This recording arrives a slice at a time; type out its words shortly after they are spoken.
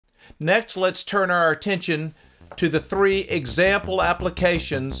Next, let's turn our attention to the three example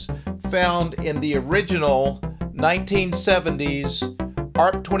applications found in the original 1970s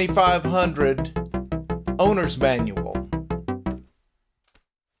ARP 2500 Owner's Manual.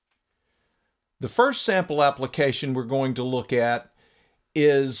 The first sample application we're going to look at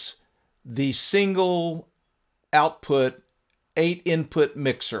is the single output 8-input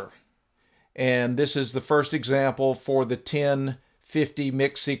mixer. And this is the first example for the 1050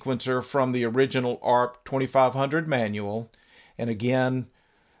 mix sequencer from the original ARP 2500 manual. And again,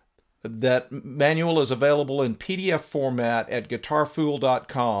 that manual is available in PDF format at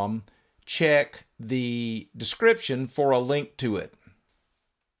guitarfool.com. Check the description for a link to it.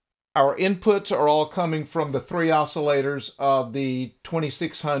 Our inputs are all coming from the three oscillators of the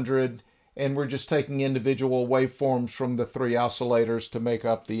 2600, and we're just taking individual waveforms from the three oscillators to make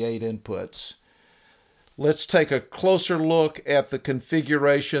up the 8 inputs. Let's take a closer look at the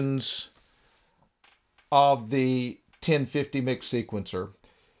configurations of the 1050 mix sequencer.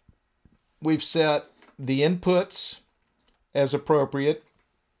 We've set the inputs as appropriate,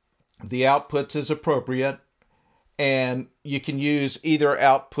 the outputs as appropriate, and you can use either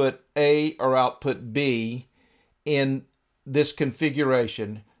output A or output B in this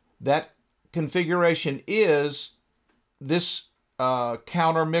configuration. That configuration is this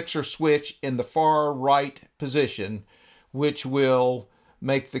counter mixer switch in the far right position, which will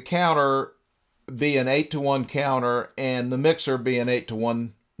make the counter be an 8-to-1 counter and the mixer be an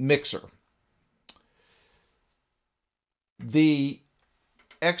 8-to-1 mixer. The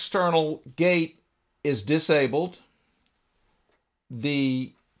external gate is disabled.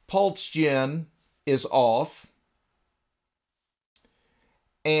 The pulse gen is off.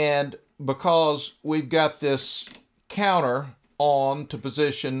 And because we've got this counter on to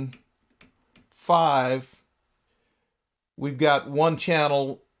position 5, we've got one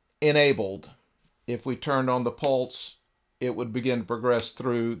channel enabled. If we turned on the pulse, it would begin to progress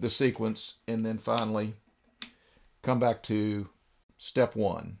through the sequence and then finally come back to step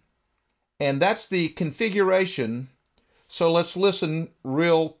 1. And that's the configuration. So let's listen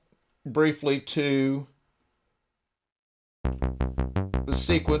real briefly to the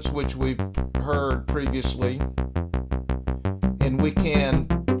sequence which we've heard previously. And we can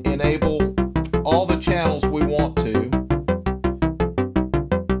enable all the channels we want to.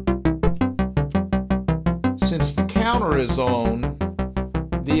 Since the counter is on,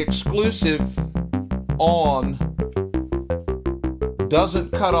 the exclusive on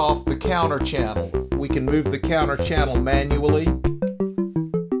doesn't cut off the counter channel. We can move the counter channel manually,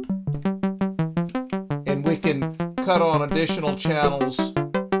 and we can cut on additional channels.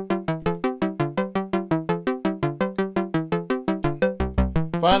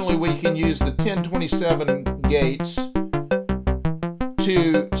 Finally, we can use the 1027 gates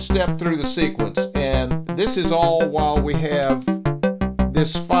to step through the sequence, and this is all while we have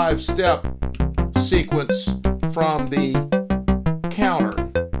this 5-step sequence from the counter.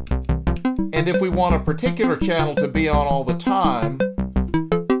 And if we want a particular channel to be on all the time,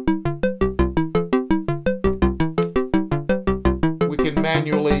 we can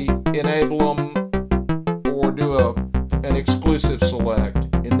manually enable them or do an exclusive select.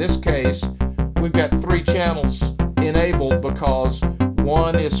 In this case, we've got 3 channels enabled because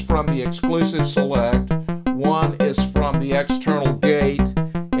one is from the exclusive select, one is from the external gate,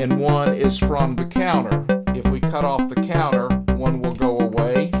 and one is from the counter. If we cut off the counter, one will go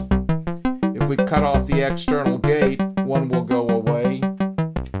away. If we cut off the external gate, one will go away.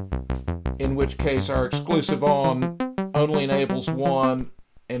 In which case our exclusive on only enables one,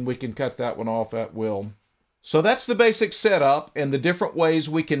 and we can cut that one off at will. So that's the basic setup and the different ways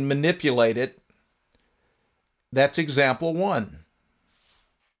we can manipulate it. That's example 1.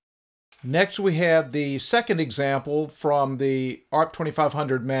 Next we have the second example from the ARP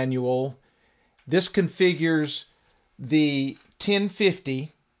 2500 manual. This configures the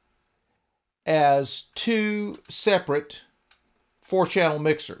 1050 as 2 separate 4-channel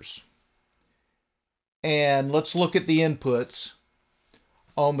mixers. And let's look at the inputs.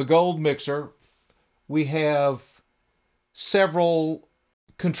 On the gold mixer, we have several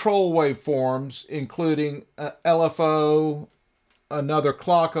control waveforms, including LFO, another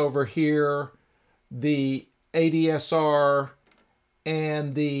clock over here, the ADSR,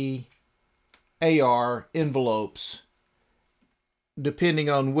 and the AR envelopes. Depending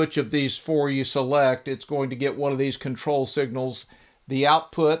on which of these 4 you select, it's going to get one of these control signals. The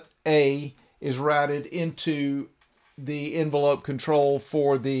output A is routed into the envelope control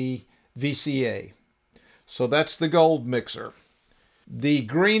for the VCA. So that's the gold mixer. The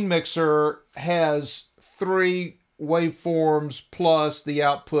green mixer has 3 waveforms plus the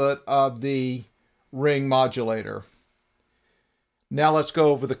output of the ring modulator. Now let's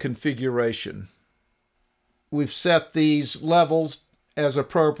go over the configuration. We've set these levels as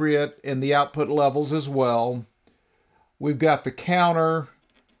appropriate and the output levels as well. We've got the counter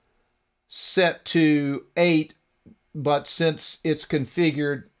set to 8, but since it's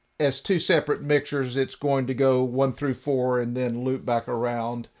configured as 2 separate mixers, it's going to go 1 through 4 and then loop back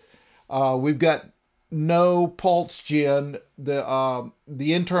around. We've got no pulse gen. The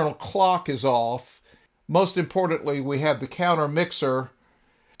internal clock is off. Most importantly, we have the counter mixer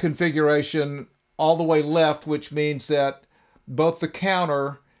configuration all the way left, which means that both the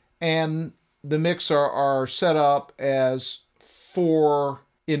counter and the mixer are set up as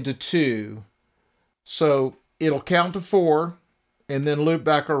 4:2. So it'll count to 4 and then loop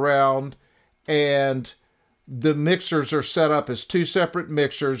back around, and the mixers are set up as 2 separate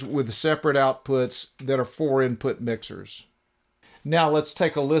mixers with separate outputs that are 4 input mixers. Now let's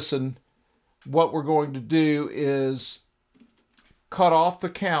take a listen. What we're going to do is cut off the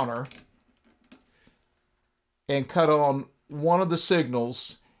counter and cut on one of the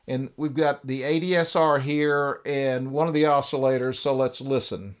signals, and we've got the ADSR here and one of the oscillators, so let's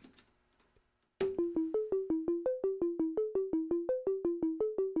listen.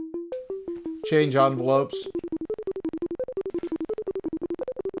 Change envelopes.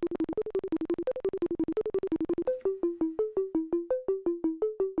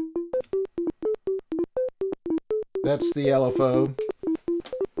 That's the LFO.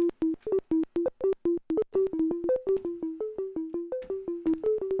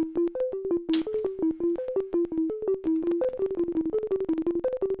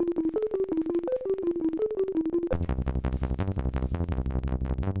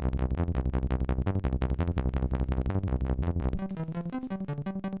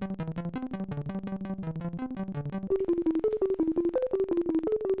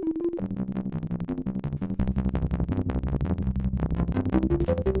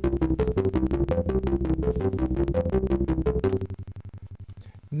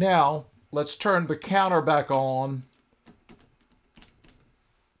 Now, let's turn the counter back on,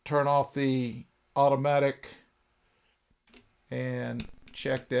 turn off the automatic, and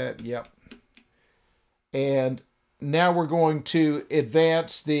check that, yep. And now we're going to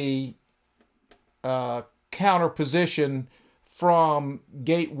advance the counter position from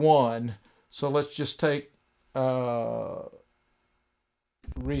gate 1. So let's just take,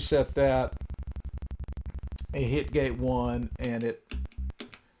 reset that, and hit gate 1, and it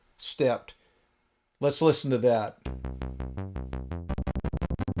stepped. Let's listen to that.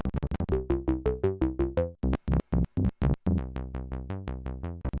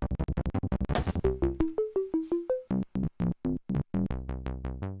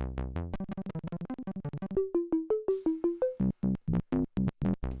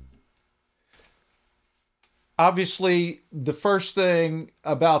 Obviously, the first thing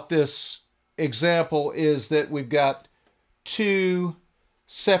about this example is that we've got 2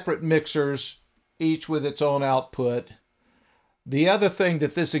 separate mixers, each with its own output. The other thing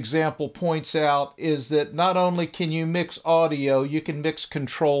that this example points out is that not only can you mix audio, you can mix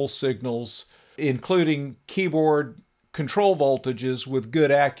control signals, including keyboard control voltages with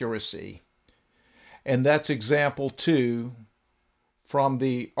good accuracy. And that's example 2 from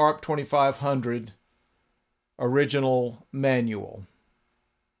the ARP 2500 original manual.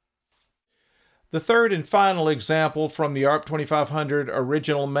 The third and final example from the ARP 2500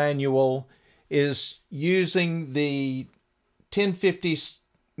 original manual is using the 1050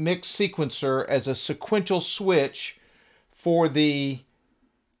 mix sequencer as a sequential switch for the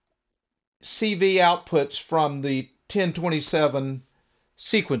CV outputs from the 1027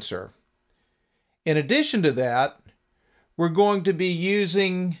 sequencer. In addition to that, we're going to be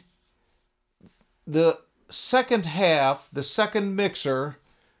using the second half, the second mixer,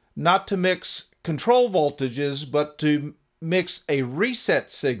 not to mix control voltages, but to mix a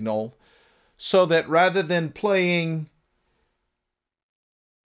reset signal, so that rather than playing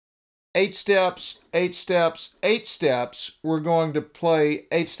 8 steps, 8 steps, 8 steps, we're going to play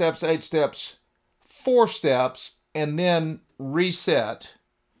 8 steps, 8 steps, 4 steps, and then reset.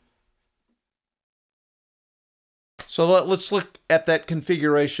 So let's look at that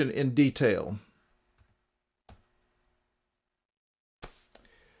configuration in detail.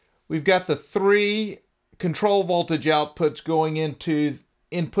 We've got the 3 control voltage outputs going into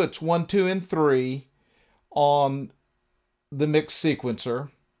inputs 1, 2, and 3 on the mix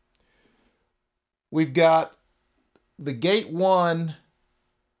sequencer. We've got the gate 1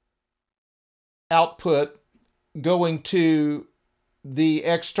 output going to the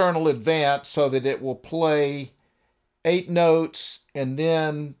external advance so that it will play 8 notes, and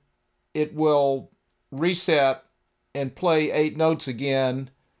then it will reset and play 8 notes again.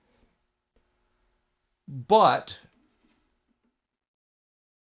 But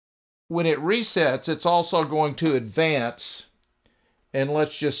when it resets, it's also going to advance. And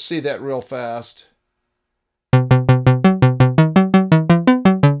let's just see that real fast.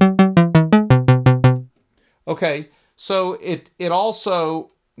 Okay, so it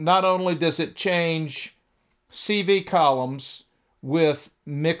also, not only does it change CV columns with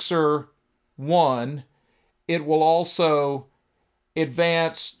mixer 1, it will also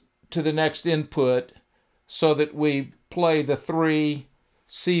advance to the next input so that we play the 3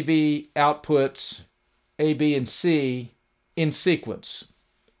 CV outputs A, B, and C in sequence,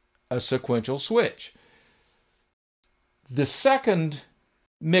 a sequential switch. The second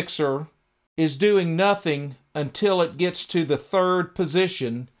mixer is doing nothing until it gets to the 3rd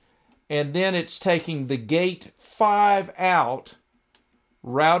position, and then it's taking the gate 5 out,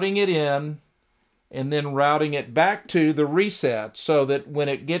 routing it in, and then routing it back to the reset, so that when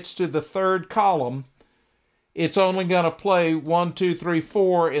it gets to the 3rd column, it's only going to play 1, 2, 3,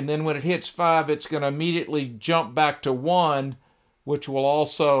 4, and then when it hits 5, it's going to immediately jump back to 1, which will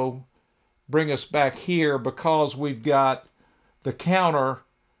also bring us back here because we've got the counter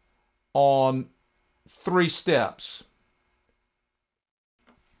on 3 steps.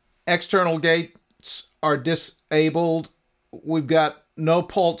 External gates are disabled. We've got no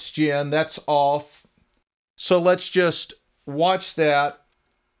pulse gen, that's off. So let's just watch that.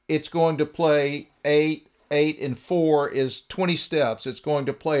 It's going to play 8, 8, and 4 is 20 steps. It's going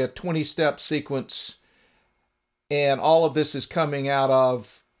to play a 20-step sequence, and all of this is coming out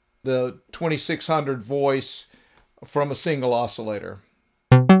of the 2600 voice from a single oscillator.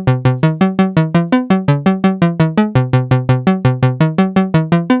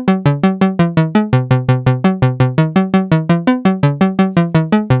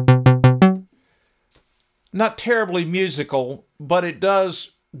 Not terribly musical, but it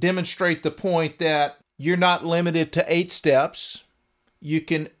does demonstrate the point that you're not limited to 8 steps. You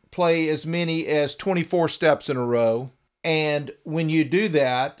can play as many as 24 steps in a row. And when you do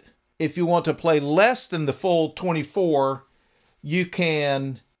that, if you want to play less than the full 24, you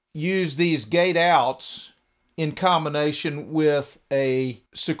can use these gate outs in combination with a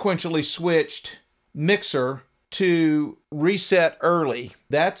sequentially switched mixer to reset early.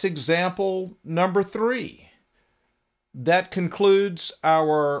 That's example number 3. That concludes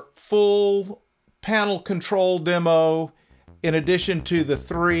our full panel control demo, in addition to the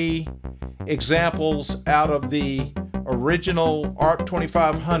 3 examples out of the original ARP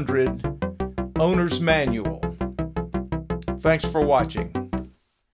 2500 owner's manual. Thanks for watching.